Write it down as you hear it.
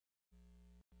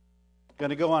going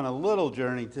to go on a little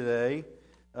journey today.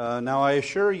 Now, I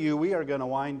assure you, we are going to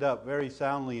wind up very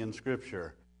soundly in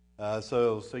Scripture.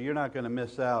 So you're not going to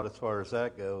miss out as far as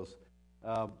that goes.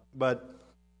 But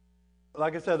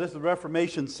like I said, this is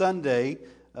Reformation Sunday.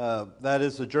 That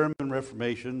is the German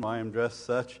Reformation. I am dressed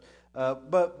such.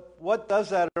 But what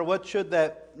does that, or what should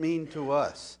that mean to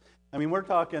us? I mean, we're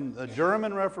talking the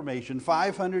German Reformation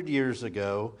 500 years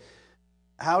ago.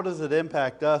 How does it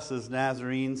impact us as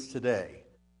Nazarenes today?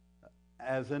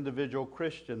 As individual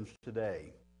Christians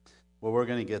today? Well, we're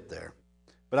going to get there.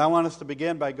 But I want us to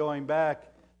begin by going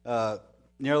back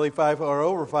nearly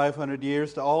over 500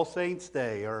 years to All Saints'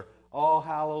 Day, or All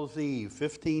Hallows' Eve,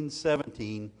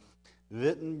 1517,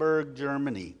 Wittenberg,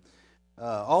 Germany.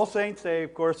 All Saints' Day,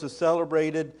 of course, is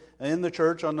celebrated in the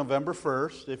church on November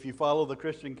 1st. If you follow the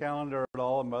Christian calendar at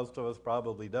all, and most of us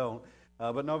probably don't,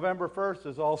 but November 1st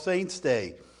is All Saints'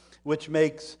 Day, which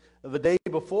makes the day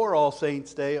before All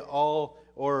Saints' Day, All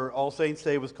Saints'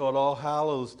 Day was called All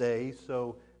Hallows' Day,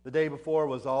 so the day before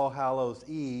was All Hallows'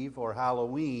 Eve, or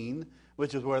Halloween,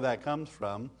 which is where that comes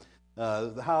from.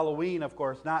 The Halloween, of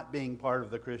course, not being part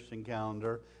of the Christian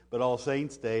calendar, but All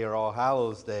Saints' Day, or All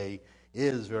Hallows' Day,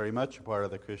 is very much a part of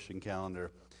the Christian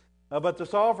calendar. But the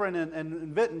sovereign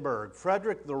in Wittenberg,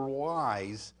 Frederick the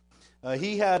Wise,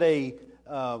 he had a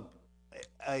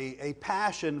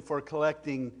passion for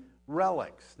collecting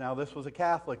relics. Now, this was a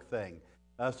Catholic thing.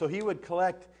 So he would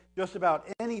collect just about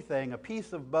anything, a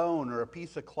piece of bone or a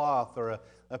piece of cloth or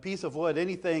a piece of wood,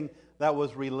 anything that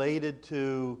was related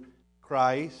to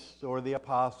Christ or the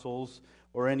apostles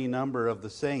or any number of the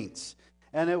saints.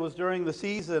 And it was during the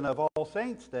season of All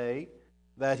Saints' Day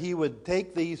that he would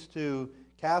take these to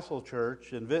Castle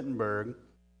Church in Wittenberg.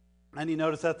 And you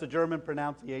notice that's the German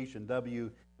pronunciation,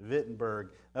 Wittenberg.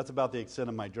 That's about the extent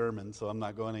of my German, so I'm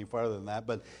not going any farther than that.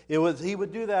 But he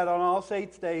would do that on All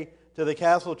Saints' Day to the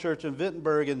Castle Church in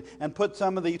Wittenberg and put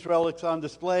some of these relics on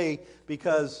display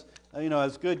because,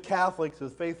 as good Catholics,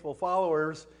 as faithful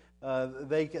followers,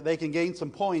 they can gain some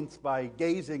points by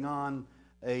gazing on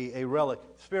a relic,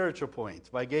 spiritual points,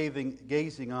 by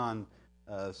gazing on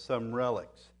some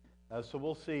relics. So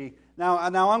we'll see. Now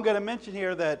I'm going to mention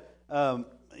here that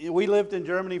we lived in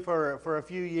Germany for a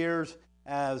few years.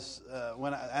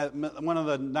 One of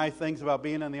the nice things about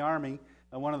being in the Army,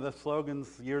 one of the slogans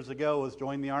years ago was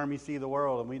 "Join the Army, see the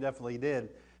world," and we definitely did.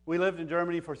 We lived in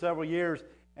Germany for several years,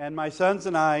 and my sons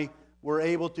and I were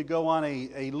able to go on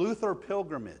a Luther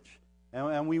pilgrimage.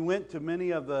 And we went to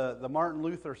many of the Martin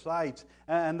Luther sites,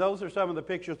 and those are some of the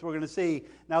pictures we're going to see.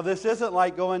 Now, this isn't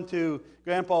like going to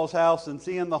Grandpa's house and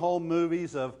seeing the whole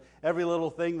movies of every little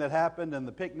thing that happened and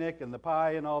the picnic and the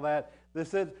pie and all that.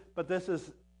 This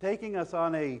is taking us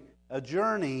on a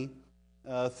journey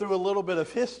through a little bit of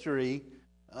history,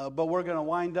 but we're going to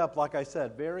wind up, like I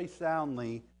said, very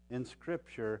soundly in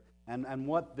Scripture and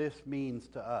what this means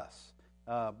to us.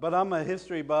 But I'm a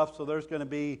history buff, so there's going to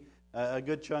be a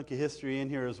good chunk of history in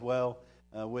here as well,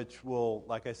 which will,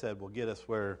 like I said, will get us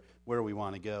where we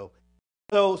want to go.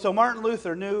 So Martin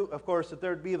Luther knew, of course, that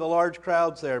there'd be the large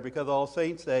crowds there because of All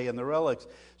Saints' Day and the relics.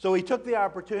 So he took the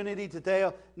opportunity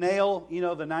to nail,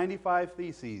 the 95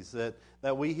 Theses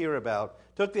that we hear about.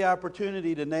 Took the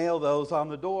opportunity to nail those on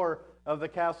the door of the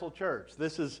Castle Church.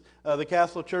 This is the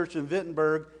Castle Church in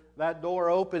Wittenberg. That door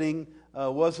opening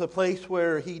was a place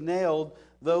where he nailed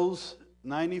those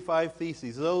 95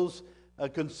 Theses, those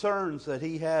concerns that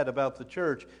he had about the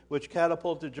church, which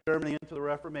catapulted Germany into the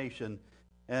Reformation,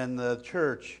 and the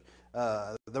church,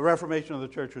 the Reformation of the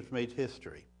church, which made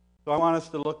history. So I want us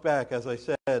to look back, as I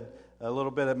said, a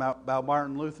little bit about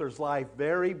Martin Luther's life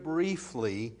very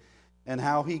briefly and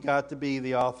how he got to be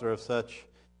the author of such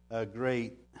a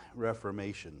great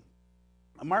Reformation.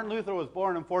 Martin Luther was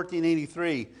born in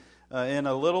 1483 in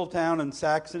a little town in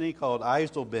Saxony called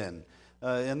Eisleben.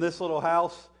 In this little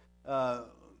house,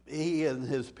 he and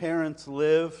his parents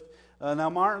lived. Now,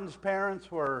 Martin's parents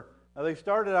they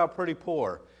started out pretty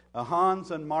poor.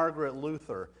 Hans and Margaret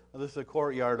Luther. This is a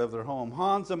courtyard of their home.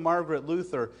 Hans and Margaret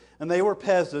Luther, and they were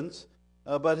peasants,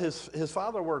 but his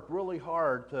father worked really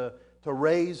hard to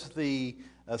raise the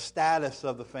status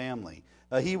of the family.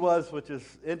 He was, which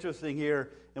is interesting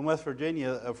here in West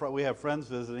Virginia, we have friends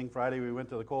visiting. Friday we went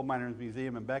to the Coal Miners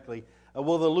Museum in Beckley. The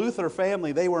Luther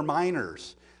family, they were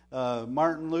miners.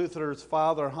 Martin Luther's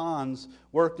father, Hans,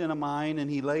 worked in a mine, and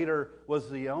he later was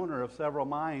the owner of several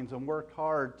mines and worked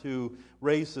hard to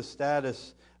raise the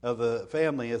status of the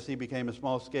family as he became a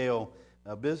small-scale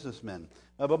businessman.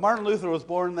 But Martin Luther was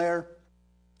born there,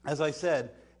 as I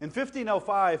said, in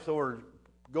 1505, so we're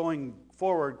going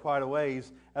forward quite a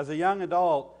ways. As a young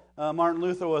adult, Martin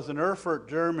Luther was in Erfurt,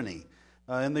 Germany.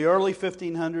 In the early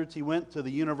 1500s, he went to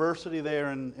the university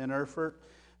there in Erfurt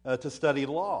to study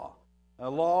law.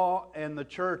 Law and the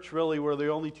church really were the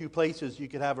only two places you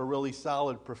could have a really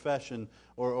solid profession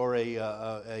or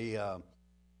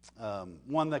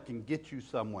one that can get you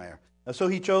somewhere. So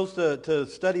he chose to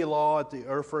study law at the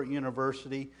Erfurt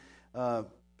University.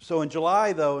 So in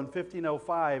July, though, in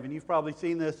 1505, and you've probably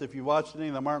seen this if you've watched any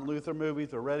of the Martin Luther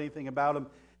movies or read anything about him,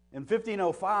 in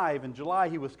 1505, in July,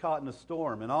 he was caught in a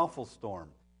storm, an awful storm.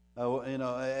 And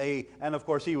of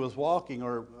course he was walking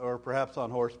or perhaps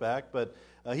on horseback, but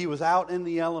he was out in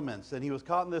the elements, and he was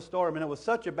caught in this storm, and it was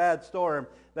such a bad storm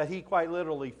that he quite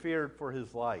literally feared for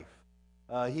his life.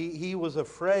 He was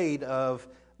afraid of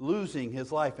losing his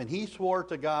life, and he swore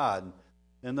to God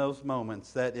in those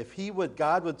moments that if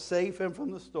God would save him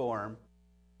from the storm,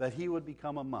 that he would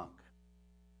become a monk.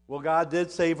 Well, God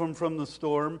did save him from the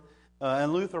storm,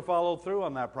 and Luther followed through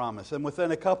on that promise. And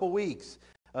within a couple weeks,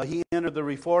 he entered the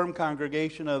Reformed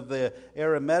congregation of the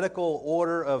Eremitical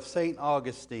Order of St.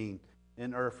 Augustine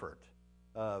in Erfurt,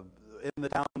 in the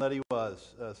town that he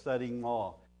was studying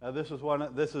law. This is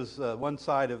one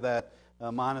side of that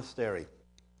monastery.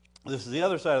 This is the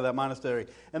other side of that monastery.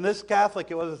 And this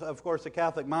Catholic, it was, of course, a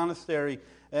Catholic monastery,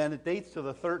 and it dates to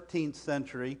the 13th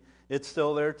century. It's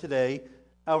still there today.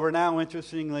 However, now,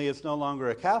 interestingly, it's no longer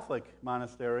a Catholic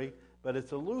monastery, but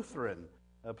it's a Lutheran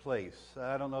place.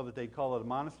 I don't know that they'd call it a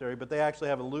monastery, but they actually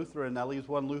have at least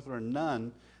one Lutheran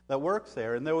nun that works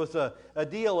there. And there was a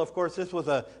deal, of course, this was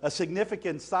a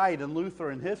significant site in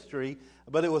Lutheran history,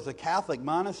 but it was a Catholic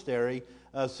monastery,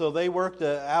 so they worked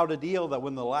out a deal that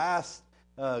when the last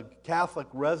Catholic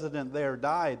resident there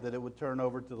died, that it would turn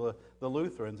over to the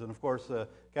Lutherans. And of course, the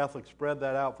Catholics spread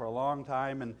that out for a long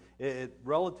time, and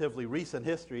relatively recent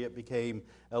history, it became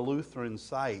a Lutheran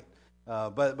site.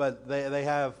 But they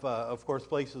have, of course,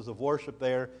 places of worship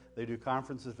there. They do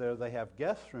conferences there. They have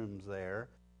guest rooms there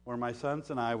where my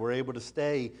sons and I were able to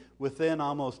stay within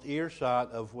almost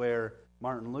earshot of where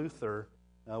Martin Luther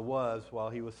was while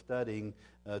he was studying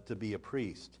to be a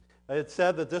priest. It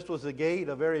said that this was a gate,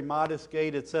 a very modest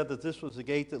gate. It said that this was the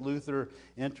gate that Luther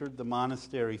entered the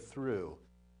monastery through.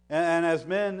 And as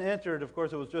men entered, of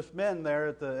course, it was just men there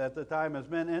at the time, as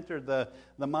men entered the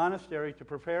monastery to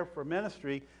prepare for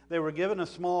ministry, they were given a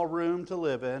small room to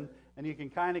live in, and you can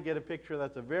kind of get a picture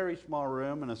that's a very small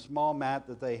room and a small mat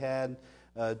that they had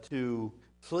to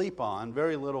sleep on,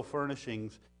 very little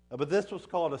furnishings. But this was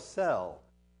called a cell.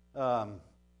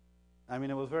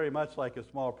 It was very much like a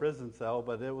small prison cell,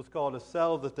 but it was called a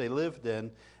cell that they lived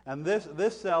in. And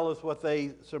this cell is what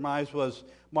they surmised was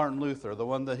Martin Luther, the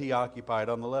one that he occupied.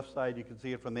 On the left side, you can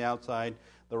see it from the outside.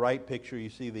 The right picture, you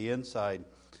see the inside.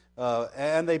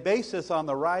 And they base this on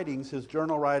the writings, his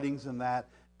journal writings and that,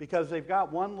 because they've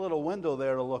got one little window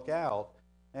there to look out.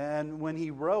 And when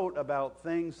he wrote about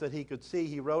things that he could see,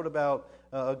 he wrote about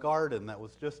a garden that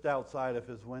was just outside of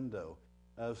his window.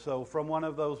 So from one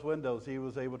of those windows, he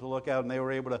was able to look out, and they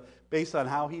were able to, based on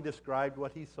how he described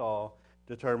what he saw,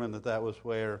 determine that was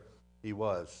where he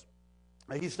was.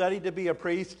 He studied to be a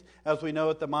priest, as we know,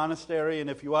 at the monastery, and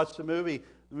if you watch the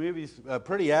movie's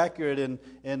pretty accurate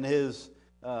in his,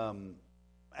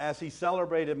 as he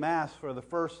celebrated Mass for the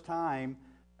first time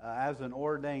as an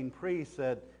ordained priest,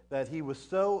 that he was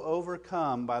so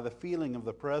overcome by the feeling of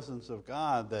the presence of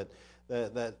God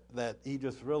that he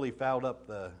just really fouled up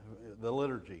the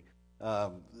liturgy.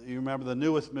 You remember the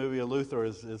newest movie of Luther,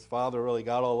 his father really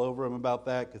got all over him about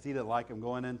that because he didn't like him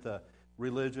going into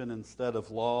religion instead of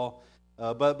law.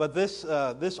 But this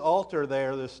altar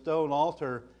there, this stone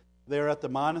altar there at the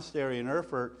monastery in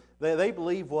Erfurt, they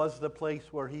believe was the place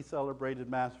where he celebrated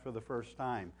Mass for the first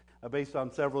time, based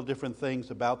on several different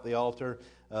things about the altar,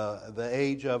 the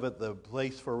age of it, the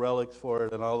place for relics for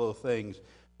it, and all those things.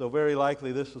 So very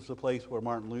likely this was the place where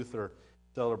Martin Luther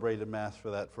celebrated Mass for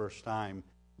that first time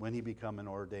when he became an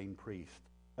ordained priest.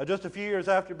 Just a few years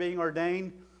after being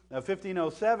ordained,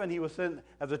 1507, he was sent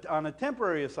on a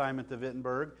temporary assignment to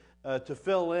Wittenberg to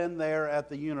fill in there at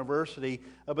the university.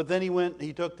 But then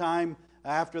he took time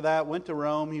after that, went to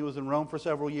Rome. He was in Rome for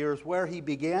several years, where he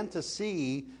began to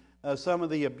see some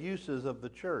of the abuses of the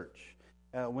church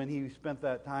when he spent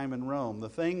that time in Rome. The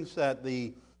things that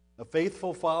the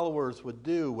faithful followers would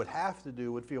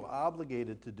feel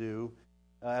obligated to do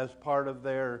as part of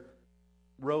their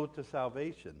road to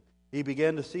salvation. He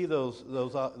began to see those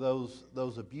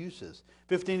abuses.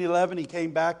 1511, he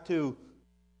came back to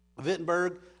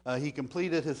Wittenberg. He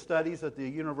completed his studies at the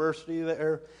university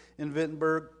there in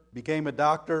Wittenberg, became a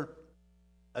doctor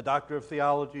of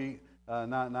theology,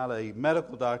 not a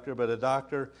medical doctor, but a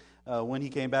doctor. When he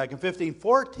came back in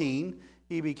 1514,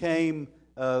 he became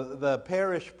the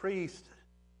parish priest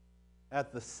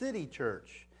at the city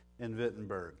church in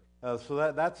Wittenberg.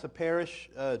 So that's the parish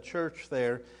church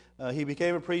there. He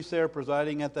became a priest there,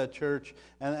 presiding at that church,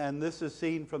 and this is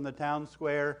seen from the town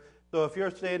square. So if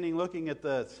you're standing looking at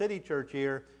the city church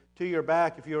here, to your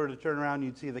back, if you were to turn around,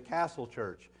 you'd see the castle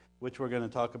church, which we're going to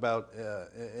talk about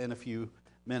in a few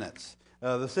minutes.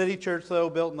 The city church, though,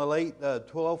 built in the late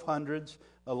 1200s,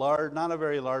 not a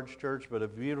very large church, but a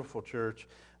beautiful church.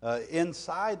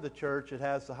 Inside the church, it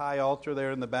has the high altar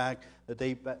there in the back that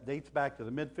dates back to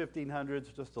the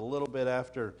mid-1500s, just a little bit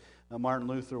after Martin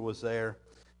Luther was there.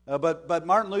 But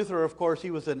Martin Luther, of course,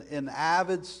 he was an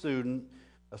avid student,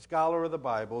 a scholar of the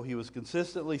Bible. He was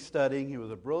consistently studying. He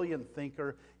was a brilliant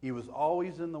thinker. He was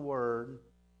always in the Word,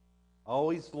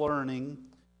 always learning,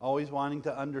 always wanting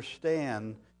to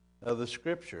understand the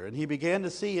Scripture. And he began to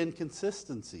see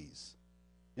inconsistencies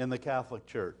in the Catholic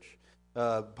Church.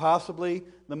 Possibly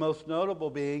the most notable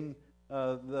being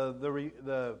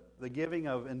the giving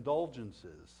of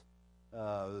indulgences,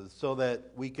 so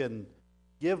that we can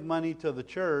give money to the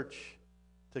church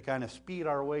to kind of speed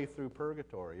our way through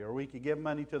purgatory, or we could give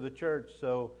money to the church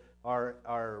so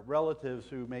our relatives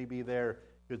who may be there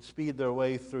could speed their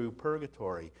way through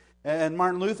purgatory. And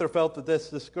Martin Luther felt that this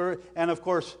discouraged, and of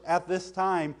course at this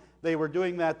time they were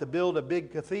doing that to build a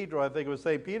big cathedral. I think it was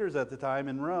St. Peter's at the time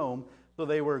in Rome. So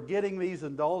they were getting these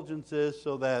indulgences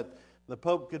so that the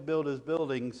Pope could build his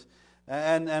buildings.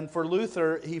 And for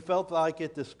Luther, he felt like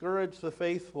it discouraged the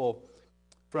faithful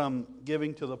from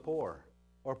giving to the poor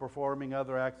or performing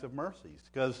other acts of mercies.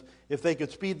 Because if they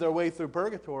could speed their way through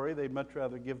purgatory, they'd much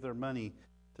rather give their money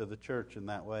to the church in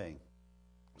that way.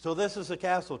 So this is a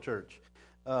castle church.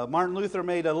 Martin Luther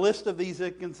made a list of these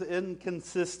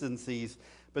inconsistencies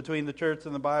between the church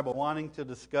and the Bible, wanting to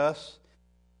discuss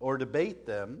or debate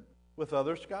them with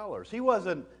other scholars. He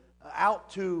wasn't out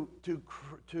to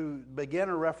begin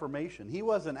a reformation. He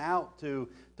wasn't out to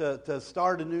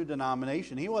start a new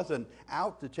denomination. He wasn't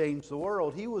out to change the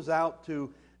world. He was out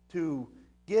to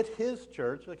get his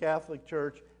church, the Catholic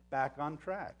Church, back on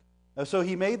track. So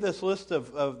he made this list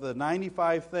of the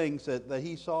 95 things that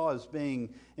he saw as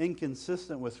being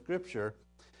inconsistent with Scripture,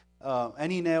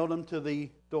 and he nailed them to the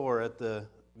door at the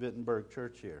Wittenberg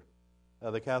church here,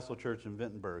 the Castle Church in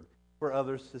Wittenberg, for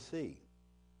others to see.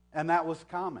 And that was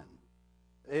common.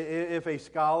 If a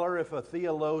scholar, if a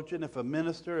theologian, if a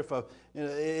minister,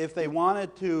 if they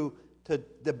wanted to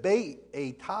debate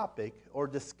a topic or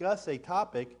discuss a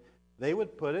topic, they would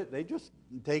they just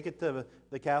take it to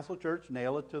the Castle Church,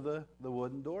 nail it to the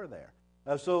wooden door there.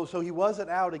 So he wasn't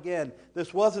out again.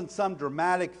 This wasn't some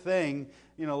dramatic thing,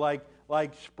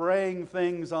 like spraying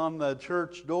things on the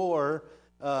church door,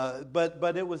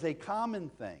 but it was a common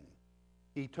thing.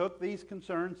 He took these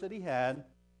concerns that he had,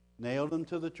 nailed them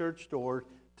to the church door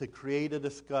to create a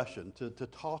discussion, to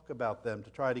talk about them, to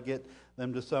try to get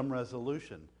them to some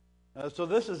resolution. So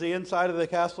this is the inside of the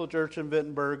Castle Church in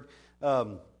Wittenberg,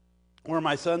 where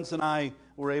my sons and I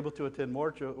were able to attend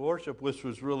worship, which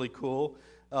was really cool.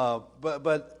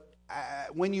 But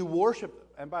when you worship,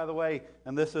 and by the way,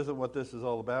 and this isn't what this is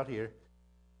all about here,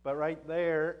 but right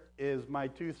there is my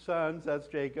two sons. That's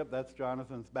Jacob. That's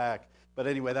Jonathan's back. But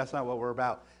anyway, that's not what we're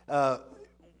about.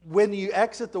 When you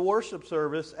exit the worship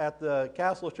service at the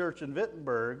Castle Church in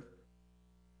Wittenberg,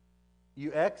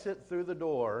 you exit through the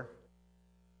door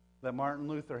that Martin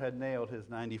Luther had nailed his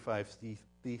 95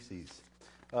 Theses.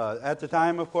 At the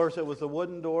time, of course, it was a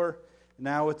wooden door.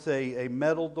 Now it's a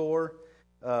metal door.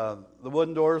 The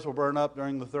wooden doors were burned up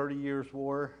during the 30 Years'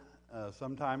 War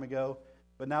some time ago.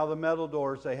 But now the metal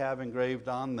doors, they have engraved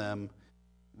on them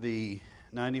the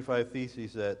 95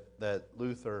 Theses that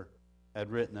Luther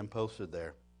had written and posted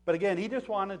there. But again, he just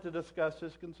wanted to discuss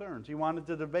his concerns. He wanted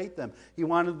to debate them. He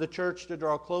wanted the church to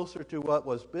draw closer to what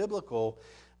was biblical.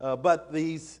 But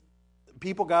these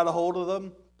people got a hold of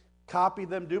them, copied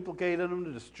them, duplicated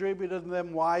them, distributed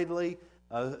them widely.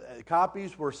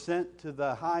 Copies were sent to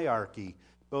the hierarchy,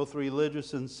 both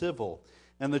religious and civil.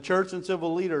 And the church and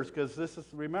civil leaders, because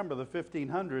remember, the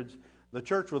 1500s, the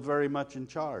church was very much in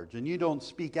charge. And you don't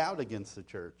speak out against the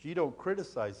church. You don't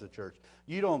criticize the church.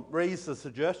 You don't raise the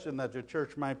suggestion that the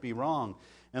church might be wrong.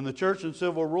 And the church and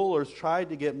civil rulers tried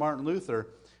to get Martin Luther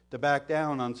to back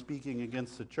down on speaking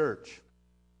against the church.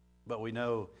 But we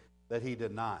know that he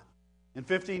did not. In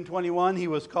 1521, he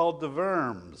was called to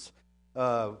Worms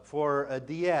for a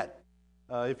diet.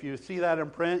 If you see that in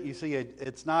print, you see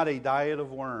it's not a diet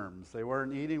of worms. They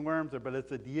weren't eating worms, but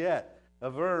it's a diet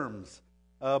of worms.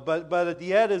 But a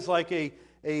diet is like a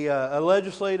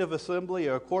legislative assembly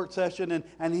or a court session.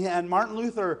 And Martin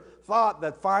Luther thought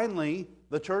that finally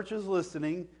the church is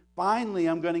listening. finally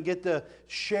I'm going to get to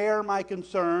share my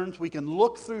concerns. We can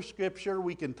look through Scripture,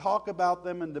 we can talk about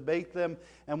them and debate them,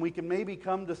 and we can maybe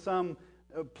come to some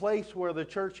place where the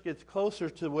church gets closer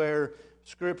to where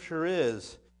Scripture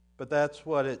is. But that's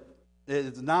what it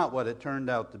is not what it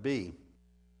turned out to be.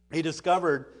 He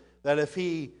discovered that if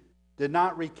he did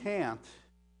not recant,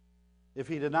 if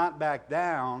he did not back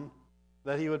down,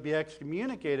 that he would be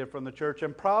excommunicated from the church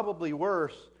and probably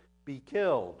worse, be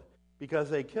killed,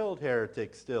 because they killed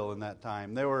heretics still in that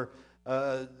time. There were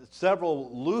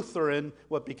several Lutheran,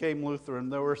 what became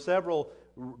Lutheran, there were several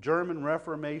German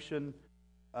Reformation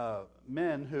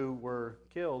men who were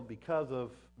killed because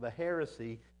of the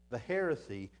heresy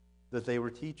that they were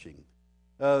teaching.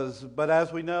 But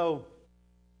as we know,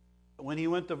 when he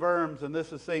went to Worms, and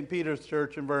this is St. Peter's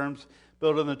Church in Worms,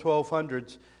 built in the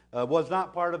 1200s, was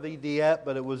not part of the Diet,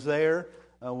 but it was there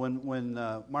when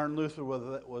Martin Luther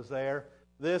was there.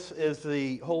 This is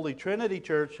the Holy Trinity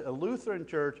Church, a Lutheran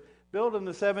church, built in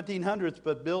the 1700s,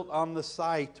 but built on the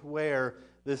site where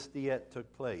this Diet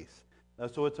took place.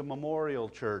 So it's a memorial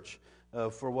church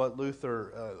for what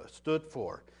Luther stood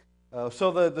for.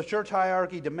 So the church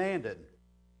hierarchy demanded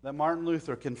that Martin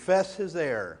Luther confess his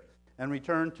error and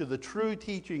return to the true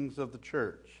teachings of the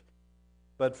church.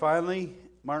 But finally,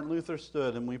 Martin Luther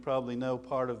stood, and we probably know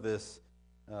part of this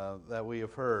that we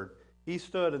have heard. He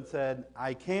stood and said,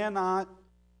 I cannot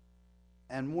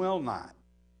and will not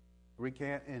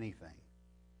recant anything.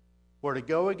 For to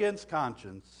go against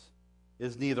conscience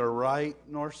is neither right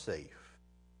nor safe.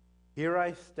 Here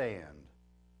I stand.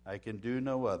 I can do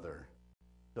no other.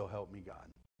 So help me God.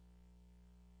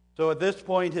 So at this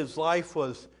point, his life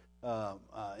was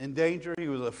in danger. He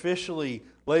was officially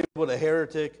labeled a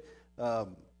heretic.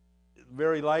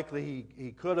 Very likely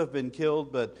he could have been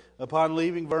killed, but upon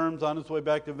leaving Worms on his way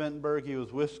back to Wittenberg, he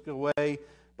was whisked away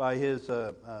by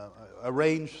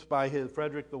arranged by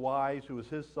Frederick the Wise, who was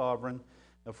his sovereign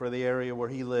for the area where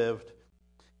he lived.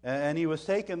 And he was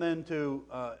taken then to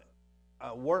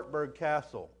Wartburg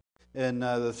Castle in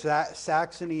the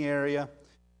Saxony area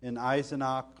in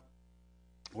Eisenach,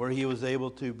 where he was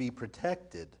able to be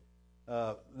protected.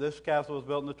 This castle was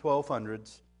built in the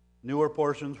 1200s. Newer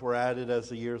portions were added as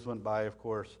the years went by, of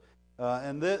course.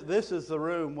 And this is the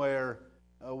room where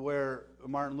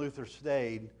Martin Luther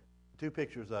stayed. Two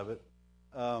pictures of it.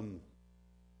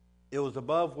 It was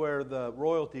above where the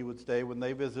royalty would stay when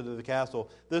they visited the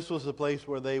castle. This was the place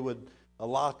where they would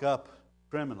lock up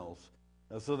criminals.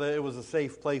 So that it was a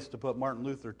safe place to put Martin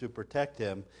Luther to protect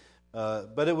him.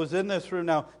 But it was in this room.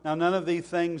 Now none of these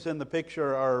things in the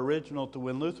picture are original to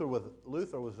when Luther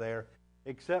was there,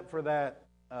 except for that.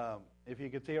 If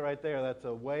you can see it right there, that's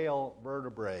a whale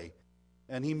vertebrae.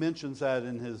 And he mentions that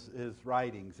in his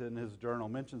writings, in his journal,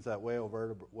 mentions that whale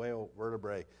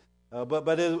vertebrae.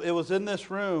 But it was in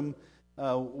this room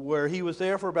where he was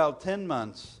there for about 10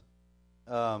 months.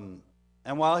 And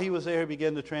while he was there, he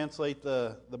began to translate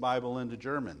the Bible into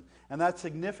German. And that's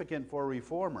significant for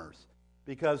reformers,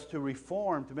 because to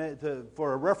reform,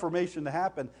 for a reformation to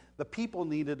happen, the people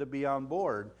needed to be on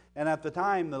board. And at the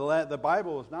time, the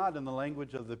Bible was not in the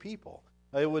language of the people.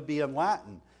 It would be in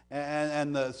Latin.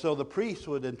 So the priests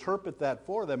would interpret that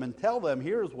for them and tell them,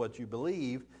 here's what you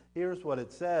believe, here's what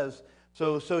it says.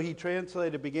 So he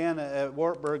began at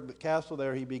Wartburg, the castle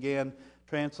there, he began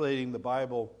translating the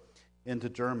Bible into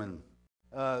German.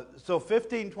 So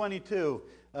 1522,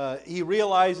 he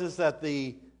realizes that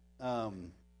the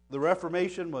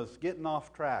Reformation was getting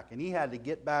off track, and he had to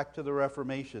get back to the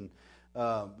Reformation.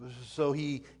 So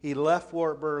he left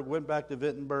Wartburg, went back to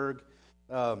Wittenberg,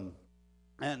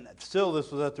 and still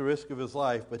this was at the risk of his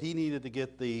life, but he needed to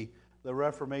get the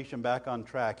Reformation back on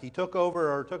track. He took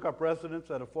up residence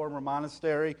at a former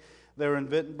monastery there in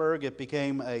Wittenberg. It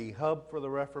became a hub for the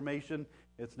Reformation.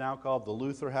 It's now called the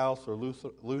Luther House, or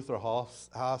Luther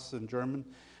Haus in German.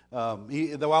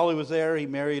 While he was there, he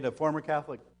married a former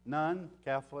Catholic nun,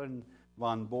 Catherine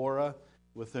von Bora,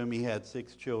 with whom he had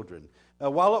 6 children.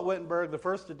 While at Wittenberg, the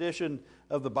first edition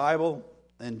of the Bible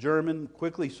in German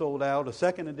quickly sold out. A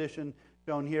second edition,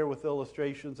 shown here with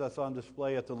illustrations, that's on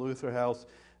display at the Luther House,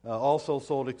 also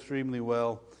sold extremely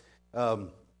well.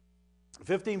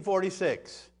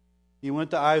 1546, he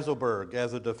went to Eiselberg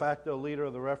as a de facto leader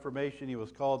of the Reformation. He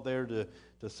was called there to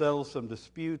settle some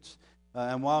disputes.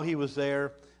 And while he was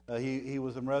there, he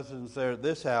was in residence there at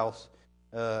this house.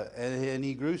 And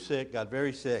he grew sick, got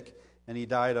very sick, and he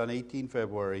died on 18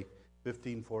 February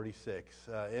 1546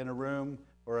 in a room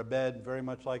or a bed very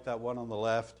much like that one on the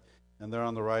left, and there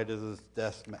on the right is his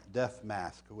death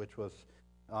mask, which was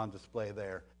on display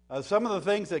there. Some of the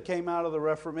things that came out of the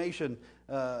Reformation,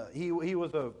 he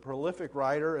was a prolific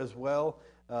writer as well.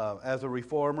 as a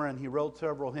reformer, and he wrote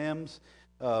several hymns.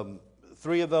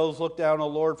 3 of those: look down, O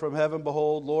Lord, from heaven,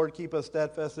 behold, Lord, keep us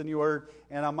steadfast in your word,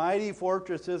 and a mighty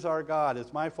fortress is our God.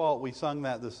 It's my fault we sung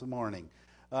that this morning.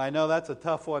 I know that's a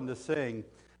tough one to sing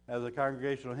as a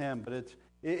congregational hymn, but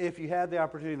if you had the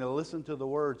opportunity to listen to the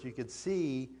words, you could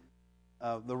see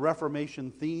the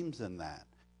Reformation themes in that,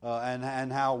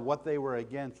 and how what they were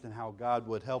against and how God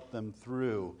would help them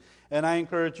through. And I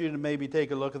encourage you to maybe take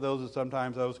a look at those.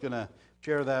 Sometimes I was going to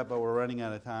share that, but we're running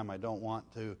out of time. I don't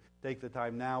want to take the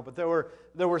time now. But there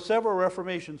were several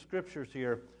Reformation scriptures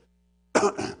here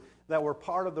that were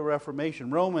part of the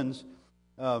Reformation. Romans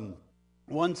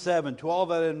 1:7, to all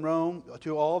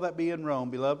that be in Rome,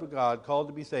 beloved of God, called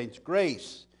to be saints,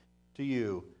 grace to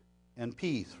you and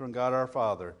peace from God our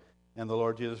Father and the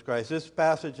Lord Jesus Christ. This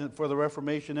passage for the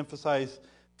Reformation emphasized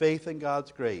faith in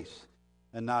God's grace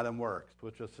and not in works,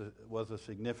 which was a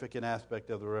significant aspect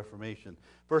of the Reformation.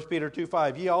 1 Peter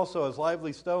 2:5, ye also as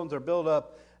lively stones are built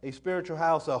up a spiritual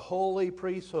house, a holy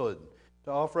priesthood,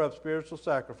 to offer up spiritual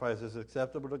sacrifices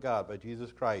acceptable to God by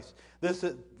Jesus Christ. This,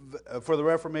 for the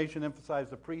Reformation, emphasized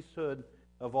the priesthood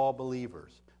of all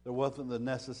believers. There wasn't the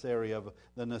necessity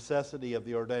of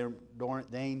the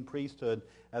ordained priesthood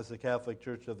as the Catholic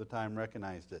Church of the time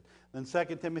recognized it. Then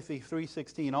 2 Timothy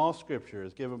 3:16, all Scripture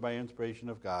is given by inspiration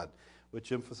of God,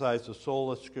 which emphasized the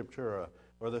sola scriptura,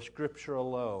 or the Scripture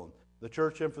alone. The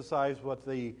Church emphasized what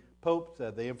the Pope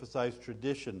said. They emphasized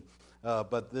tradition.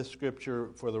 But this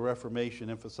Scripture for the Reformation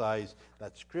emphasized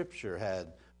that Scripture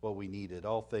had what we needed,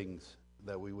 all things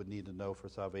that we would need to know for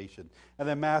salvation. And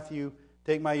then Matthew,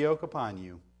 take my yoke upon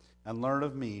you, and learn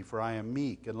of me, for I am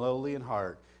meek and lowly in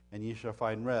heart, and ye shall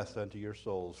find rest unto your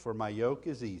souls. For my yoke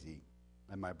is easy,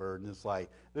 and my burden is light.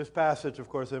 This passage, of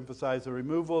course, emphasized the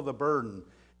removal of the burden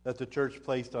that the church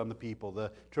placed on the people,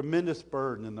 the tremendous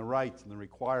burden and the rights and the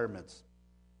requirements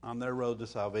on their road to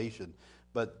salvation.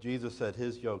 But Jesus said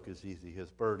his yoke is easy,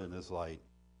 his burden is light.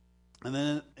 And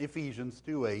then Ephesians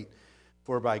 2:8,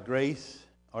 for by grace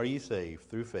are ye saved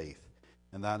through faith,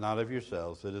 and that not of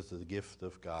yourselves, it is the gift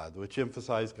of God, which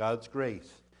emphasized God's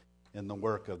grace in the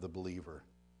work of the believer.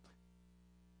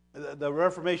 The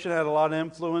Reformation had a lot of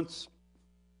influence.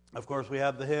 Of course, we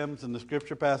have the hymns and the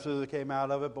scripture passages that came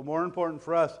out of it, but more important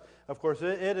for us, of course,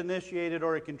 it initiated,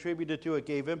 or it contributed to, it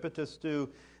gave impetus to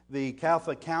the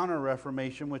Catholic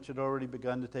Counter-Reformation, which had already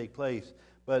begun to take place.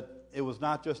 But it was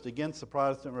not just against the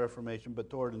Protestant Reformation, but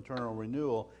toward internal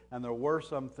renewal. And there were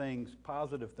some things,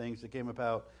 positive things, that came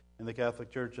about in the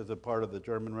Catholic Church as a part of the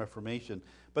German Reformation.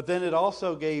 But then it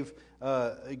also gave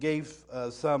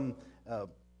some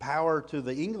power to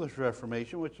the English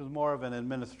Reformation, which was more of an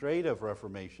administrative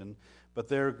Reformation. But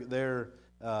their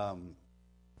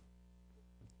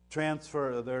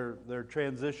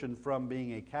transition from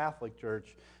being a Catholic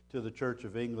church to the Church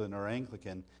of England, or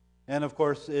Anglican. And of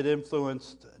course, it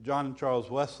influenced John and Charles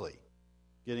Wesley,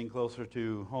 getting closer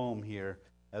to home here,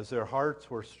 as their hearts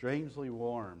were strangely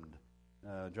warmed.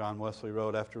 John Wesley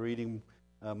wrote after reading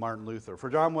Martin Luther. For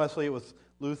John Wesley, it was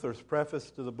Luther's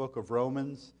preface to the book of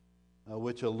Romans,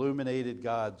 which illuminated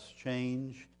God's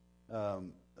change,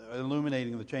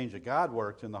 illuminating the change that God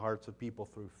worked in the hearts of people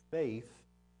through faith.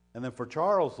 And then for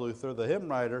Charles Luther, the hymn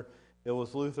writer, it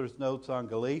was Luther's notes on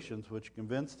Galatians, which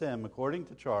convinced him, according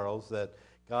to Charles, that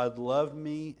God loved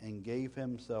me and gave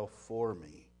himself for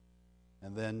me.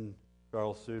 And then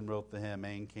Charles soon wrote the hymn,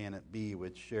 And Can It Be,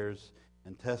 which shares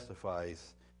and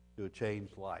testifies to a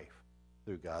changed life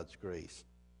through God's grace.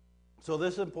 So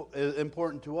this is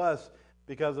important to us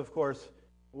because, of course,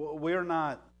 we're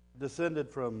not descended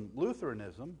from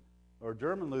Lutheranism or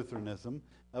German Lutheranism,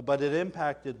 but it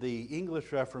impacted the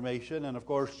English Reformation. And of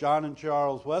course, John and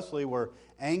Charles Wesley were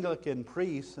Anglican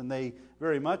priests, and they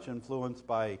very much influenced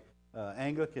by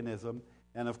Anglicanism.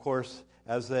 And of course,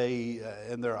 as they,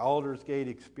 in their Aldersgate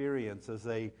experience, as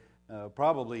they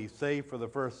probably saved for the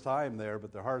first time there,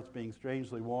 but their hearts being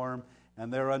strangely warm,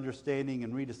 and their understanding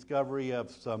and rediscovery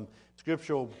of some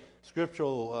scriptural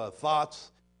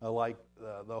thoughts like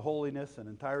the holiness and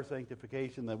entire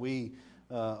sanctification that we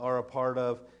are a part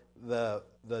of, the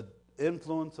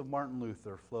influence of Martin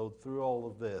Luther flowed through all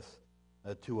of this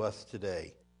to us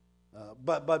today.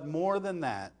 But more than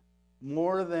that,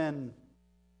 more than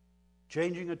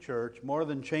changing a church, more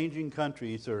than changing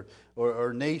countries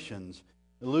or nations,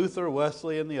 Luther,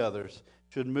 Wesley, and the others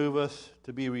should move us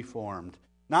to be reformed,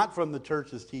 not from the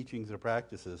church's teachings or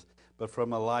practices, but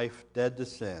from a life dead to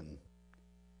sin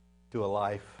to a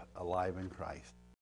life alive in Christ.